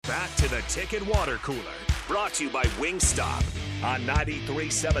The Ticket Water Cooler, brought to you by Wingstop on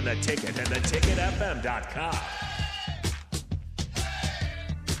 93.7 The Ticket and theticketfm.com.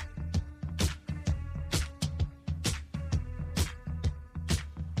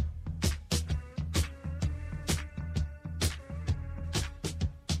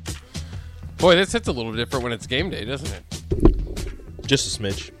 Boy, this hits a little different when it's game day, doesn't it? Just a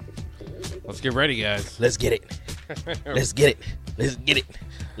smidge. Let's get ready, guys. Let's get it. Let's get it. Let's get it.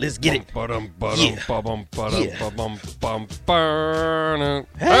 Let's get it.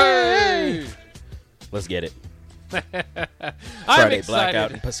 Hey! Let's get it. Friday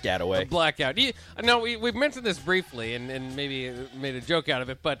blackout and Piscataway. Blackout. We've mentioned this briefly and maybe made a joke out of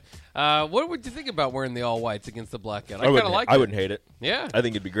it, but what would you think about wearing the all whites against the blackout? I kind of like it. I wouldn't hate it. Yeah. I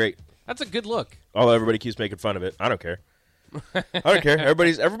think it'd be great. That's a good look. Although everybody keeps making fun of it. I don't care. I don't care.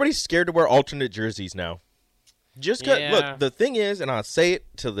 Everybody's scared to wear alternate jerseys now. Just cause, look, the thing is, and I'll say it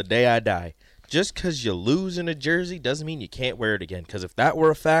till the day I die, just because you lose in a jersey doesn't mean you can't wear it again. Because if that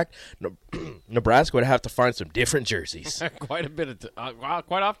were a fact, Nebraska would have to find some different jerseys. Quite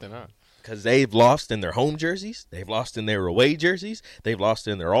often, huh? Because they've lost in their home jerseys, they've lost in their away jerseys, they've lost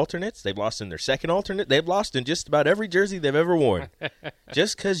in their alternates, they've lost in their second alternate, they've lost in just about every jersey they've ever worn.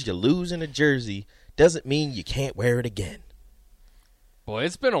 Just because you lose in a jersey doesn't mean you can't wear it again. Boy,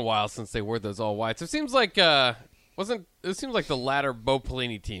 it's been a while since they wore those all whites. It seems like the latter Bo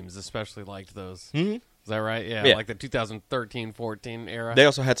Pelini teams especially liked those. Mm-hmm. Is that right? Yeah, like the 2013-14 era. They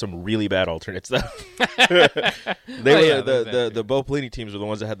also had some really bad alternates, though. The Bo Pelini teams were the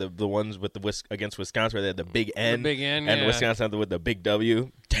ones that had the ones with against Wisconsin where they had the big N. The big N, and Wisconsin had with the big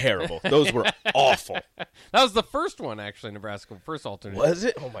W. Terrible. Those were awful. That was the first one, actually, Nebraska. First alternate. Was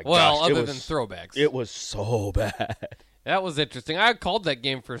it? Oh, my gosh. Well, other than throwbacks. It was so bad. That was interesting. I called that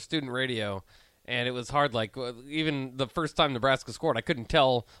game for student radio, and it was hard. Like, even the first time Nebraska scored, I couldn't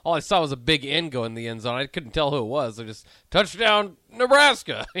tell. All I saw was a big N go in the end zone. I couldn't tell who it was. They just, touchdown,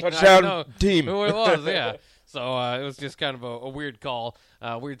 Nebraska. Touchdown team. Who it was, yeah. So it was just kind of a weird call,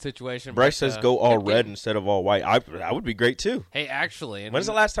 weird situation. Bryce says go all red instead of all white. That would be great, too. Hey, actually. When's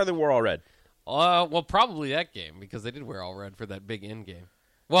the last time they wore all red? Well, probably that game, because they did wear all red for that big N game.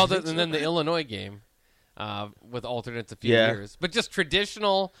 Well, and then the Illinois game. With alternates a few years. But just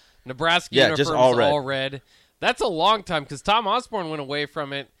traditional Nebraska uniforms, just all red. That's a long time because Tom Osborne went away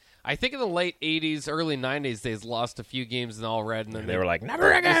from it. I think in the late 80s, early 90s, they lost a few games in all red. And then they were like,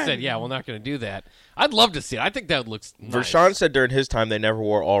 never again. They said, we're not going to do that. I'd love to see it. I think that looks nice. Vershawn said during his time they never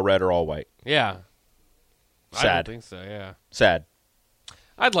wore all red or all white. Yeah. Sad. I don't think so, yeah. Sad.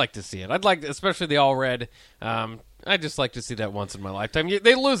 I'd like to see it. Especially the all red. I'd just like to see that once in my lifetime.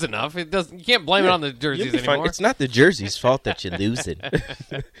 They lose enough. You can't blame it on the jerseys anymore. It's not the jersey's fault that you lose it.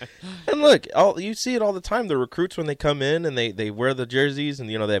 And look, you see it all the time. The recruits, when they come in and they wear the jerseys, and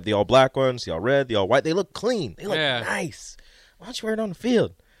they have the all black ones, the all red, the all white. They look clean. They look nice. Why don't you wear it on the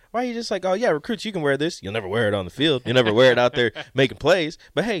field? Why are you just like, oh, yeah, recruits, you can wear this. You'll never wear it on the field. You'll never wear it out there making plays.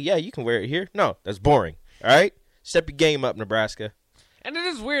 But, hey, yeah, you can wear it here. No, that's boring. All right? Step your game up, Nebraska. And it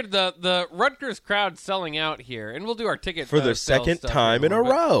is weird, the Rutgers crowd selling out here, and we'll do our ticket for the second time in a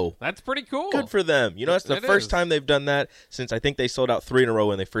row. That's pretty cool. Good for them. It's the first time they've done that since I think they sold out 3 in a row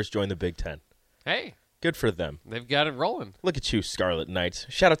when they first joined the Big Ten. Hey. Good for them. They've got it rolling. Look at you, Scarlet Knights.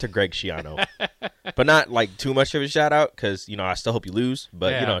 Shout out to Greg Schiano. But not like too much of a shout out because, I still hope you lose.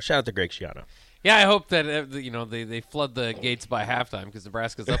 But, shout out to Greg Schiano. Yeah, I hope that they flood the gates by halftime because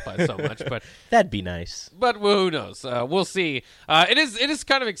Nebraska's up by so much. But that'd be nice. But who knows? We'll see. It is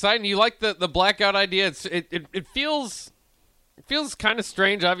kind of exciting. You like the blackout idea? It feels kind of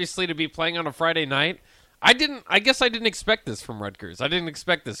strange, obviously, to be playing on a Friday night. I guess I didn't expect this from Rutgers. I didn't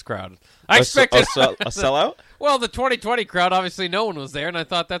expect this crowd. I expected a sellout. Well, the 2020 crowd, obviously, no one was there, and I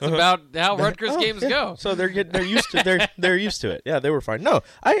thought that's about how Rutgers games go. So they're used to they're used to it. Yeah, they were fine. No,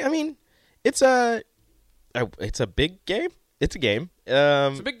 I mean. It's a big game. It's a game.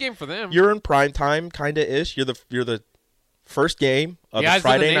 It's a big game for them. You're in prime time, kind of ish. You're the first game of the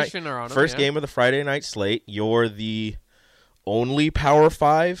Friday night. First game of the Friday night slate. You're the only Power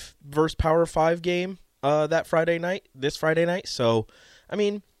 5 versus Power 5 game this Friday night. So, I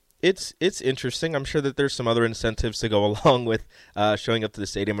mean, it's interesting. I'm sure that there's some other incentives to go along with showing up to the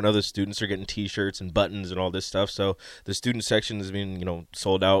stadium. I know the students are getting T-shirts and buttons and all this stuff. So the student section has been,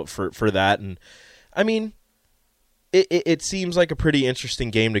 sold out for that. And I mean, it seems like a pretty interesting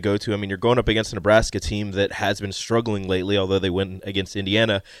game to go to. I mean, you're going up against a Nebraska team that has been struggling lately. Although they win against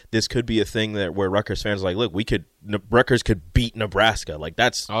Indiana, this could be a thing where Rutgers fans are like, look, Rutgers could beat Nebraska. Like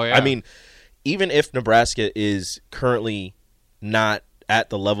that's. Oh yeah. I mean, even if Nebraska is currently not at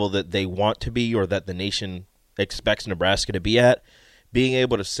the level that they want to be or that the nation expects Nebraska to be at, being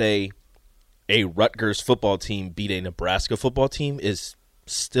able to say, a Rutgers football team beat a Nebraska football team is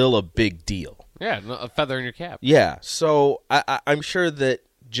still a big deal. Yeah, a feather in your cap. Yeah, so I'm sure that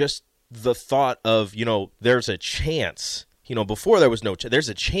just the thought of, there's a chance, before there was no chance, there's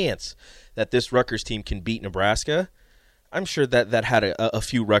a chance that this Rutgers team can beat Nebraska. I'm sure that had a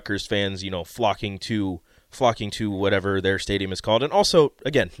few Rutgers fans, flocking to whatever their stadium is called. And also,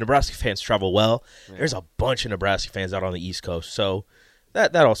 again, Nebraska fans travel well. Yeah. There's a bunch of Nebraska fans out on the East Coast, so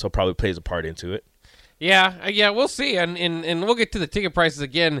that also probably plays a part into it. Yeah, we'll see, and we'll get to the ticket prices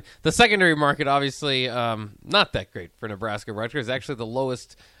again. The secondary market, obviously, not that great for Nebraska. Rutgers actually the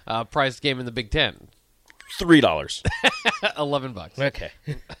lowest priced game in the Big Ten. $3. $11. Okay.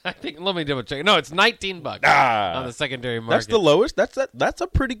 I think. Let me double check. No, it's $19 on the secondary market. That's the lowest. That's a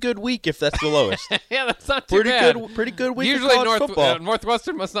pretty good week if that's the lowest. Yeah, that's not too bad. Pretty good week. Usually, in college football.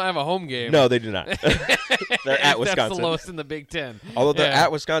 Northwestern must not have a home game. No, they do not. They're at Wisconsin. That's the lowest in the Big Ten. Although they're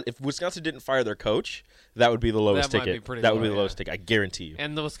at Wisconsin, if Wisconsin didn't fire their coach, that would be the lowest ticket. That would be the lowest ticket. I guarantee you.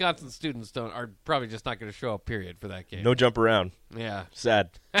 And the Wisconsin students are probably just not going to show up. Period for that game. No jump around. Yeah. Sad.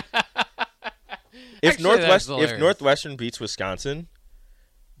 If Northwestern beats Wisconsin,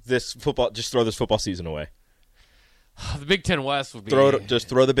 just throw this football season away. The Big Ten West would be just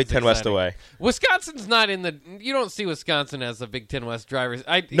throw the Big Ten West away. Wisconsin's not in the. You don't see Wisconsin as a Big Ten West driver.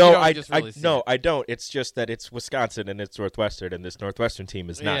 I don't. It's just that it's Wisconsin and it's Northwestern, and this Northwestern team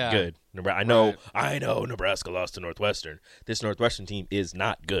is not good. I know Nebraska lost to Northwestern. This Northwestern team is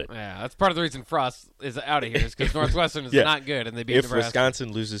not good. Yeah, that's part of the reason Frost is out of here is because Northwestern is not good, and they beat Nebraska. If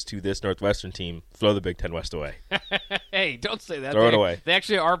Wisconsin loses to this Northwestern team, throw the Big Ten West away. Hey, don't say that. Throw it away. They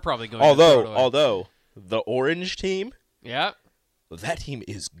actually are probably going to throw it away. Although the orange team, that team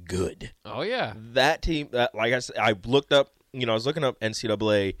is good. Oh yeah, that team. Like I said, I looked up. I was looking up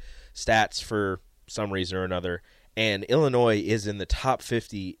NCAA stats for some reason or another, and Illinois is in the top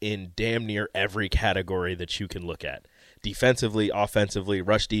 50 in damn near every category that you can look at. Defensively, offensively,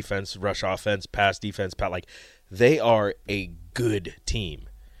 rush defense, rush offense, pass defense, like they are a good team.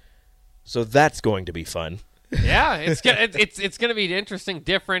 So that's going to be fun. Yeah, it's going to be interesting,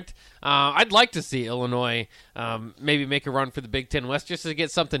 different. I'd like to see Illinois maybe make a run for the Big Ten West just to get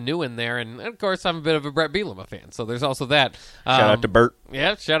something new in there. And, of course, I'm a bit of a Brett Bielema fan, so there's also that. Shout out to Bert.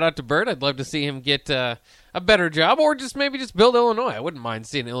 Yeah, shout out to Bert. I'd love to see him get a better job or just build Illinois. I wouldn't mind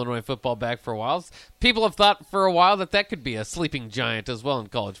seeing Illinois football back for a while. People have thought for a while that could be a sleeping giant as well in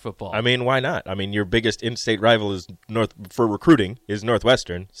college football. I mean, why not? I mean, your biggest in-state rival for recruiting is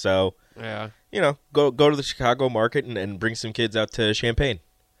Northwestern, so yeah. Go to the Chicago market and bring some kids out to Champaign.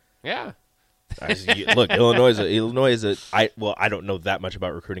 Yeah. Look, Illinois is I don't know that much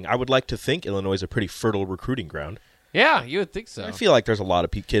about recruiting. I would like to think Illinois is a pretty fertile recruiting ground. Yeah, you would think so. I feel like there's a lot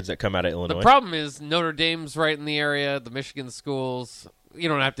of kids that come out of Illinois. The problem is Notre Dame's right in the area, the Michigan schools. You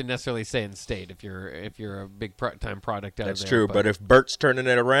don't have to necessarily stay in state if you're a big time product out That's of true, there. but if Bert's turning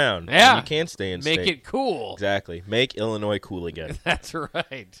it around, you can stay in state. Make it cool. Exactly. Make Illinois cool again. That's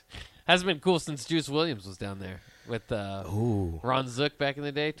right. Hasn't been cool since Juice Williams was down there with Ron Zook back in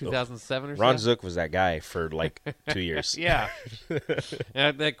the day, 2007 or so. Ron Zook was that guy for like 2 years. Yeah.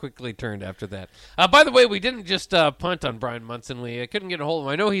 That quickly turned after that. By the way, we didn't just punt on Brian Munson. We couldn't get a hold of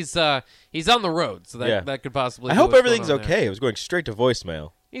him. I know he's on the road, so that could possibly. I hope everything's okay. It was going straight to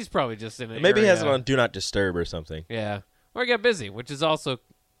voicemail. He's probably just in it. Maybe he has it on Do Not Disturb or something. Yeah, or he got busy, which is also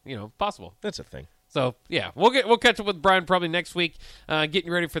possible. That's a thing. So, yeah, we'll catch up with Brian probably next week,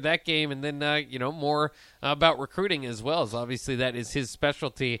 getting ready for that game, and then, more about recruiting as well, as obviously that is his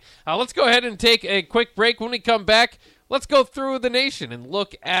specialty. Let's go ahead and take a quick break. When we come back, let's go through the nation and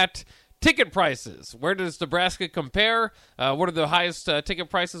look at ticket prices. Where does Nebraska compare? What are the highest ticket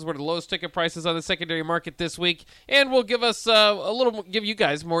prices? What are the lowest ticket prices on the secondary market this week? And we'll give us give you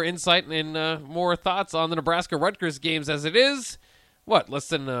guys more insight and more thoughts on the Nebraska-Rutgers games as it is. Less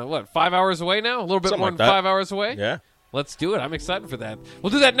than 5 hours away now? A little bit Something more like than that. 5 hours away? Yeah. Let's do it. I'm excited for that.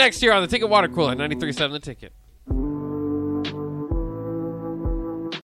 We'll do that next year on the Ticket Water Cooler at 93.7 The Ticket.